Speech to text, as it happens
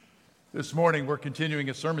This morning, we're continuing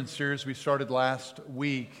a sermon series we started last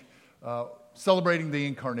week, celebrating the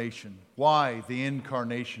Incarnation. Why the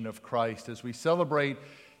Incarnation of Christ? As we celebrate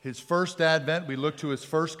His first advent, we look to His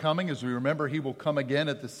first coming. As we remember, He will come again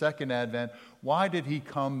at the second advent. Why did He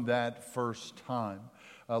come that first time?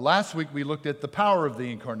 Last week, we looked at the power of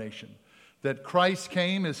the Incarnation. That Christ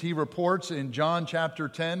came, as He reports in John chapter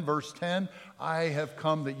 10, verse 10, I have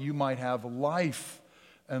come that you might have life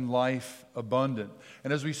and life abundant.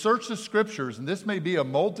 And as we search the Scriptures, and this may be a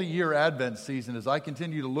multi-year Advent season as I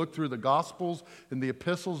continue to look through the Gospels and the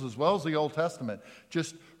Epistles as well as the Old Testament,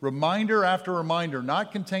 just reminder after reminder,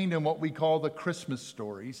 not contained in what we call the Christmas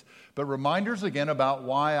stories, but reminders again about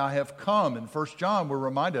why I have come. In 1 John, we're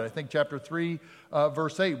reminded, I think chapter 3,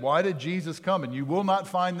 verse 8, why did Jesus come? And you will not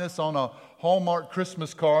find this on a Hallmark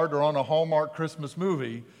Christmas card or on a Hallmark Christmas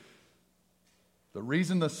movie. The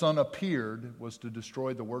reason the Son appeared was to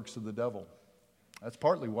destroy the works of the devil. That's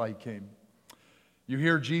partly why He came. You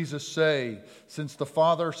hear Jesus say, since the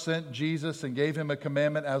Father sent Jesus and gave Him a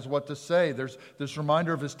commandment as what to say. There's this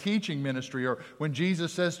reminder of His teaching ministry. Or when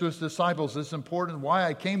Jesus says to His disciples, this is important, why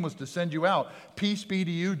I came was to send you out. Peace be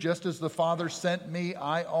to you, just as the Father sent me,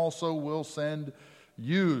 I also will send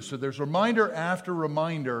you. So there's reminder after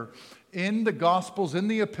reminder in the Gospels, in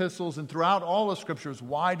the Epistles, and throughout all the Scriptures,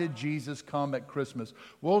 why did Jesus come at Christmas?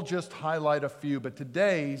 We'll just highlight a few, but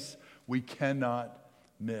today's we cannot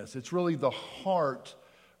miss. It's really the heart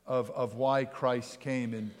of why Christ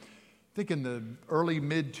came. And I think in the early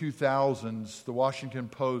mid-2000s, the Washington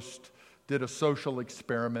Post did a social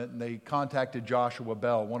experiment, and they contacted Joshua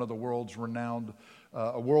Bell, one of the world-renowned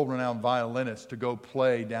violinist, to go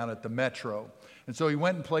play down at the Metro. And so he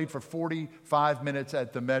went and played for 45 minutes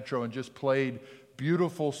at the Metro and just played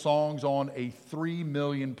beautiful songs on a $3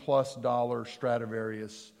 million+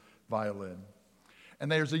 Stradivarius violin.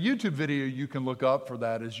 And there's a YouTube video you can look up for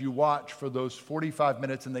that as you watch for those 45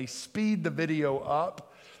 minutes, and they speed the video up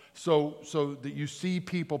so that you see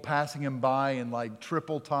people passing him by in like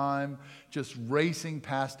triple time, just racing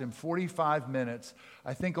past him. 45 minutes.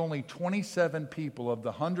 I think only 27 people of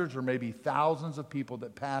the hundreds or maybe thousands of people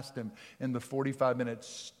that passed him in the 45 minutes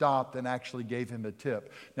stopped and actually gave him a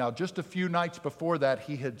tip. Now, just a few nights before that,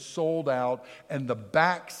 he had sold out, and the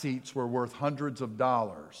back seats were worth hundreds of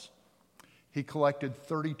dollars. He collected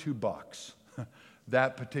 $32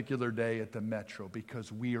 that particular day at the Metro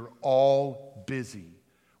because we are all busy.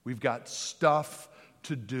 We've got stuff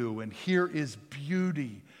to do, and here is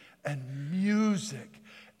beauty and music,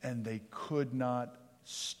 and they could not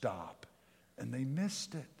stop, and they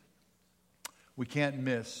missed it. We can't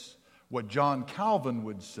miss what John Calvin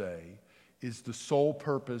would say is the sole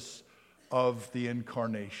purpose of the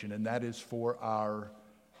Incarnation, and that is for our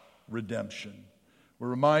redemption. We're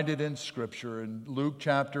reminded in Scripture, in Luke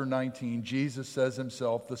chapter 19, Jesus says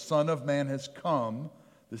Himself, the Son of Man has come.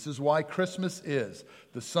 This is why Christmas is.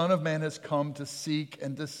 The Son of Man has come to seek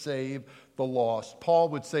and to save the lost. Paul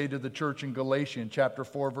would say to the church in Galatia in chapter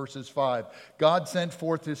 4, verses 5, God sent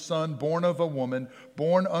forth His Son, born of a woman,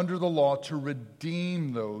 born under the law, to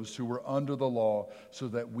redeem those who were under the law, so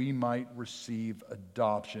that we might receive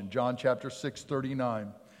adoption. John chapter 6,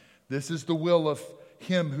 39, this is the will of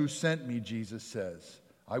Him who sent me, Jesus says.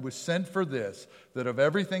 I was sent for this, that of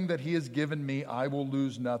everything that He has given me, I will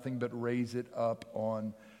lose nothing, but raise it up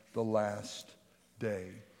on the last day.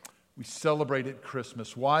 We celebrate at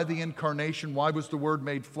Christmas. Why the Incarnation? Why was the Word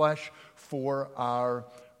made flesh? For our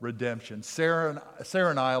redemption. Sarah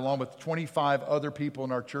and I, along with 25 other people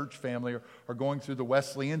in our church family, are going through the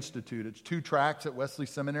Wesley Institute. It's 2 tracks at Wesley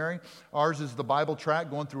Seminary. Ours is the Bible track,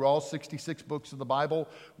 going through all 66 books of the Bible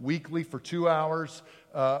weekly for 2 hours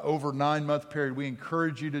over a 9-month period. We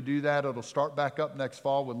encourage you to do that. It'll start back up next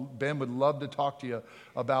fall. Ben would love to talk to you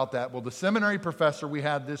about that. Well, the seminary professor we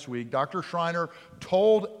had this week, Dr. Schreiner,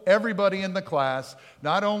 told everybody in the class,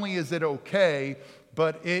 not only is it okay,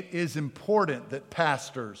 but it is important that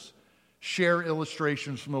pastors share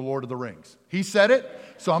illustrations from the Lord of the Rings. He said it,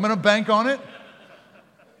 so I'm going to bank on it.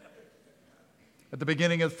 At the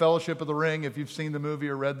beginning of Fellowship of the Ring, if you've seen the movie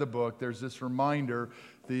or read the book, there's this reminder,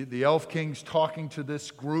 the Elf King's talking to this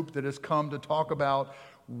group that has come to talk about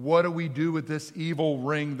what do we do with this evil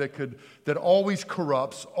ring that always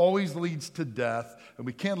corrupts, always leads to death, and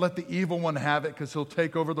we can't let the evil one have it because he'll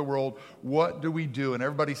take over the world. What do we do? And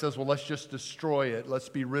everybody says, well, let's just destroy it. Let's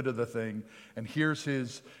be rid of the thing. And here's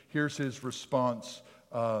his response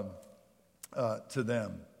to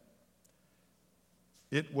them.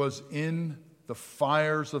 It was in the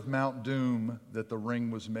fires of Mount Doom that the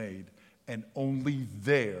ring was made, and only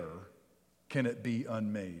there can it be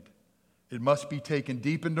unmade. It must be taken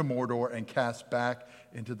deep into Mordor and cast back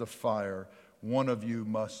into the fire one of you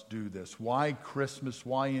must do this. Why Christmas?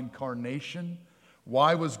 Why incarnation?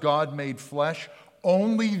 Why was God made flesh?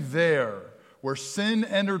 Only there, where sin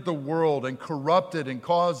entered the world and corrupted and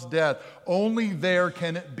caused death, only there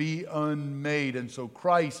can it be unmade. And so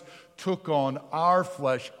Christ took on our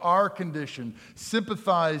flesh, our condition,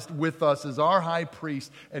 sympathized with us as our high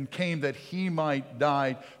priest, and came that he might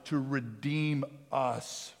die to redeem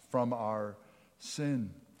us from our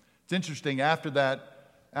sin. It's interesting, after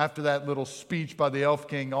that little speech by the Elf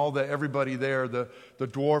King, everybody there, the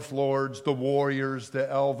dwarf lords, the warriors, the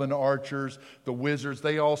elven archers, the wizards,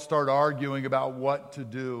 they all start arguing about what to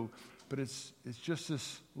do. But it's just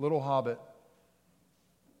this little hobbit.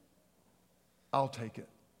 I'll take it.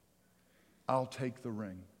 I'll take the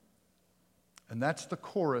ring. And that's the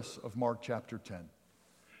chorus of Mark chapter 10.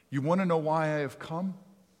 You want to know why I have come?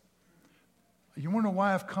 You want to know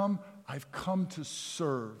why I've come? I've come to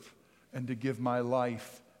serve and to give my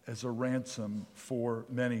life as a ransom for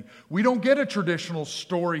many. We don't get a traditional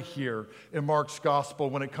story here in Mark's gospel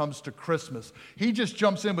when it comes to Christmas. He just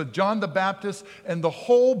jumps in with John the Baptist, and the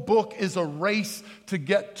whole book is a race to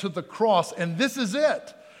get to the cross. And this is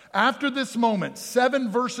it. After this moment,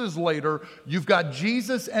 7 verses later, you've got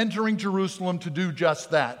Jesus entering Jerusalem to do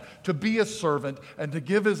just that, to be a servant and to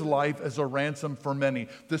give his life as a ransom for many.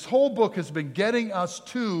 This whole book has been getting us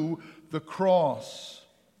to the cross.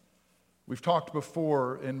 We've talked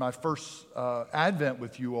before in my first Advent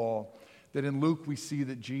with you all that in Luke we see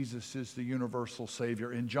that Jesus is the universal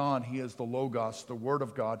Savior. In John, he is the Logos, the Word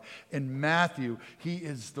of God. In Matthew, he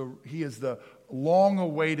is the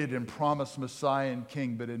long-awaited and promised Messiah and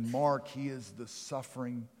King. But in Mark, he is the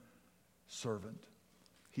suffering servant.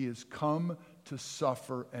 He has come to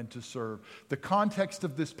suffer and to serve. The context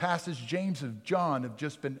of this passage, James and John have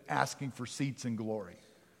just been asking for seats in glory.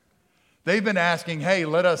 They've been asking, hey,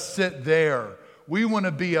 let us sit there. We want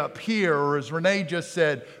to be up here. Or as Renee just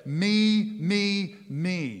said, me, me,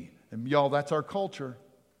 me. And y'all, that's our culture.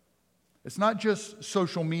 It's not just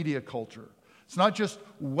social media culture. It's not just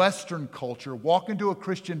Western culture. Walk into a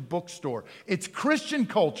Christian bookstore. It's Christian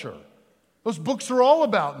culture. Those books are all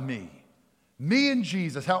about me. Me and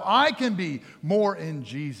Jesus. How I can be more in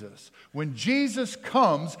Jesus. When Jesus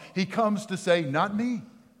comes, he comes to say, not me.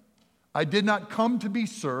 I did not come to be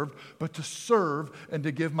served, but to serve and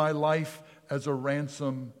to give my life as a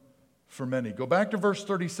ransom for many. Go back to verse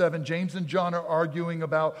 37. James and John are arguing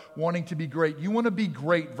about wanting to be great. You want to be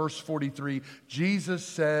great, verse 43. Jesus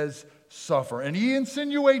says, suffer. And he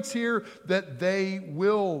insinuates here that they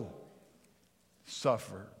will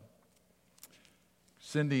suffer.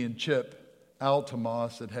 Cindy and Chip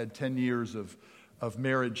Altamas had 10 years of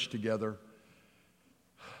marriage together,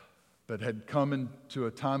 but had come into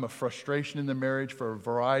a time of frustration in the marriage for a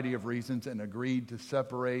variety of reasons and agreed to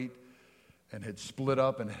separate and had split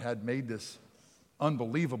up and had made this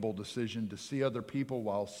unbelievable decision to see other people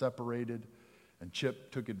while separated. And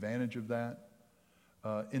Chip took advantage of that.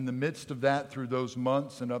 In the midst of that, through those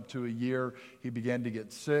months and up to a year, he began to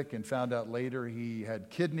get sick and found out later he had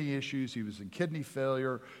kidney issues. He was in kidney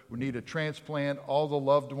failure, would need a transplant. All the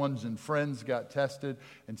loved ones and friends got tested,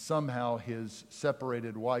 and somehow his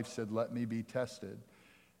separated wife said, let me be tested.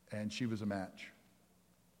 And she was a match.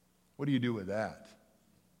 What do you do with that?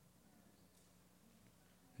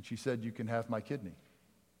 And she said, you can have my kidney.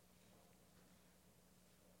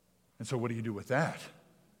 And so what do you do with that?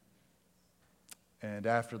 And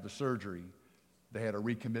after the surgery, they had a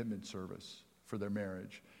recommitment service for their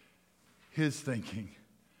marriage. His thinking,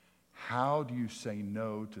 how do you say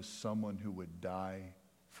no to someone who would die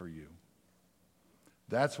for you?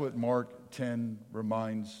 That's what Mark 10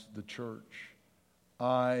 reminds the church.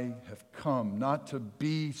 I have come not to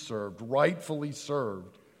be served, rightfully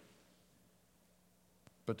served,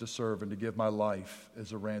 but to serve and to give my life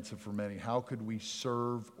as a ransom for many. How could we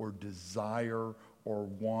serve or desire or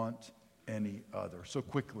want any other? So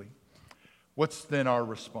quickly, what's then our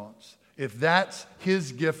response? If that's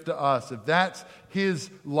his gift to us, if that's his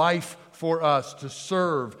life for us to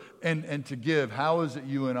serve and to give, how is it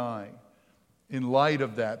you and I, in light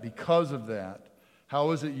of that, because of that,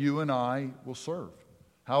 how is it you and I will serve?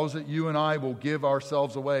 How is it you and I will give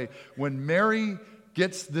ourselves away? When Mary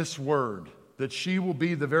gets this word that she will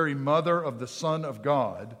be the very mother of the Son of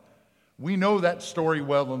God, we know that story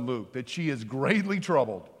well in Luke, that she is greatly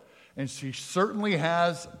troubled. And she certainly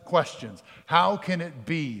has questions. How can it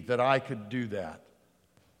be that I could do that?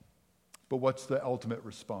 But what's the ultimate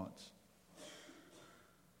response?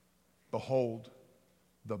 Behold,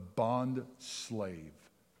 the bond slave,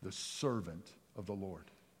 the servant of the Lord.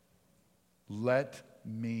 Let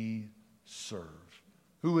me serve.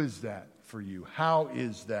 Who is that for you? How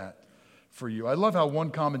is that for you. I love how one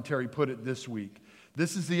commentary put it this week.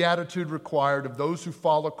 This is the attitude required of those who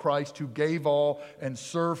follow Christ, who gave all and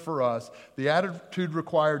serve for us. The attitude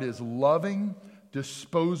required is loving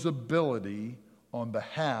disposability on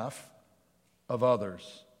behalf of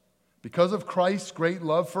others. Because of Christ's great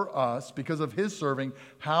love for us, because of his serving,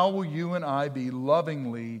 how will you and I be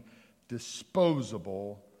lovingly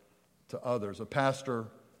disposable to others? A pastor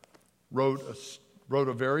wrote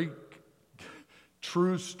a very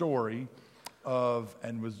true story of,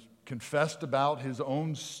 and was confessed about his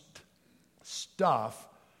own stuff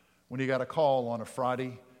when he got a call on a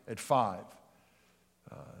Friday at 5.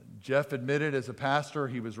 Jeff admitted as a pastor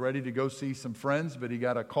he was ready to go see some friends, but he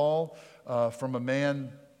got a call from a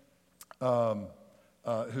man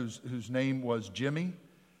whose name was Jimmy,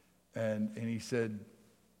 and he said,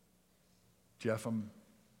 "Jeff, I'm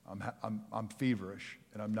feverish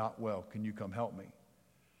and I'm not well. Can you come help me?"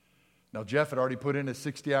 Now, Jeff had already put in a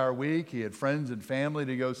 60-hour week. He had friends and family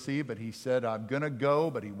to go see, but he said, "I'm going to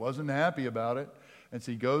go," but he wasn't happy about it. And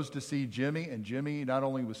so he goes to see Jimmy, and Jimmy not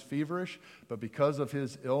only was feverish, but because of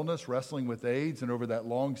his illness, wrestling with AIDS, and over that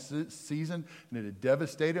long season, and it had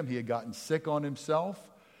devastated him, he had gotten sick on himself.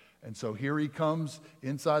 And so here he comes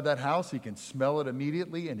inside that house. He can smell it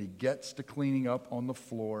immediately, and he gets to cleaning up on the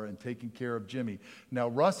floor and taking care of Jimmy. Now,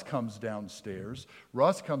 Russ comes downstairs,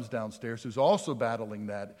 who's also battling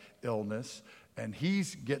that illness, and he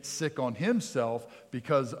gets sick on himself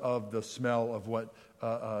because of the smell of what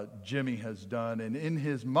Jimmy has done. And in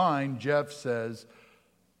his mind, Jeff says,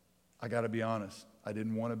 "I got to be honest, I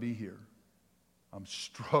didn't want to be here. I'm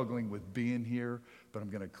struggling with being here, but I'm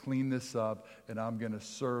going to clean this up and I'm going to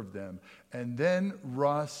serve them." And then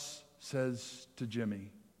Russ says to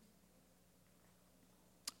Jimmy,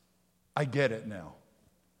 "I get it now.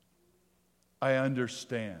 I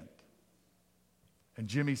understand." And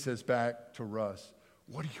Jimmy says back to Russ,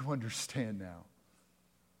 "What do you understand now?"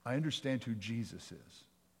 "I understand who Jesus is.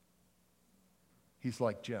 He's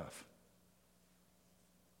like Jeff.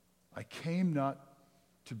 I came not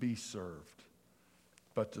to be served,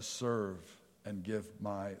 but to serve and give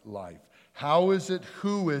my life." How is it?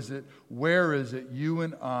 Who is it? Where is it? You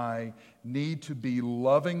and I need to be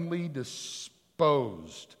lovingly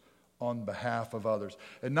disposed on behalf of others.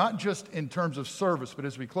 And not just in terms of service, but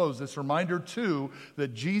as we close, this reminder too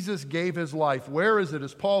that Jesus gave his life. Where is it,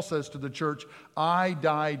 as Paul says to the church, "I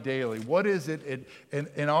die daily"? What is it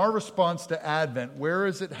in our response to Advent? Where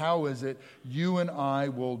is it? How is it? You and I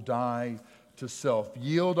will die to self.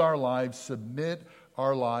 Yield our lives, submit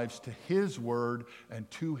our lives to his word and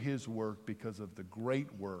to his work because of the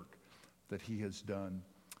great work that he has done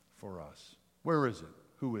for us. Where is it?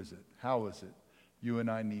 Who is it? How is it? You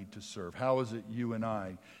and I need to serve. How is it you and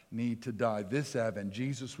I need to die? This Advent,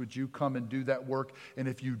 Jesus, would you come and do that work? And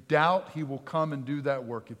if you doubt, he will come and do that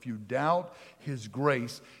work. If you doubt his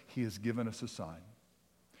grace, he has given us a sign.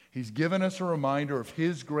 He's given us a reminder of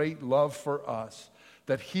his great love for us,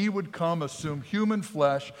 that he would come, assume human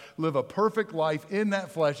flesh, live a perfect life in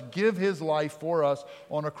that flesh, give his life for us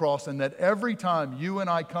on a cross, and that every time you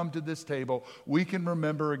and I come to this table, we can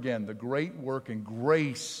remember again the great work and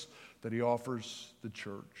grace that he offers the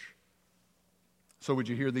church. So would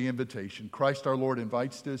you hear the invitation? Christ our Lord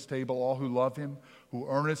invites to his table all who love him, who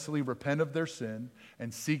earnestly repent of their sin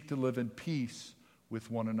and seek to live in peace with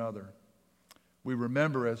one another. We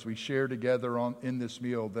remember as we share together in this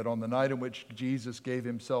meal that on the night in which Jesus gave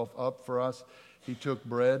himself up for us, he took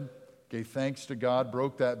bread, gave thanks to God,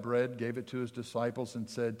 broke that bread, gave it to his disciples and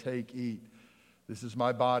said, "Take, eat. This is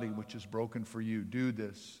my body which is broken for you. Do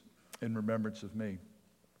this in remembrance of me."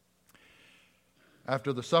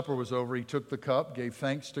 After the supper was over, he took the cup, gave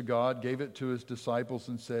thanks to God, gave it to his disciples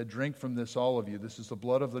and said, "Drink from this, all of you. This is the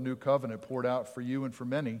blood of the new covenant poured out for you and for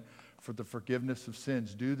many for the forgiveness of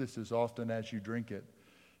sins. Do this as often as you drink it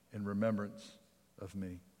in remembrance of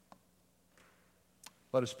me."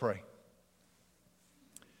 Let us pray.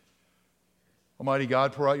 Almighty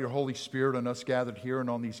God, pour out your Holy Spirit on us gathered here and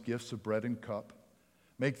on these gifts of bread and cup.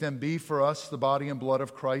 Make them be for us the body and blood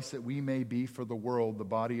of Christ, that we may be for the world the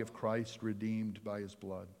body of Christ redeemed by his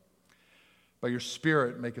blood. By your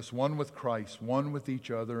Spirit, make us one with Christ, one with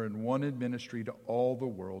each other, and one in ministry to all the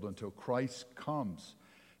world until Christ comes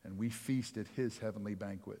and we feast at his heavenly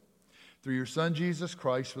banquet. Through your Son, Jesus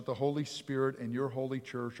Christ, with the Holy Spirit and your holy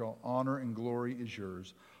church, all honor and glory is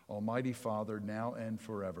yours, Almighty Father, now and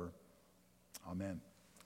forever. Amen.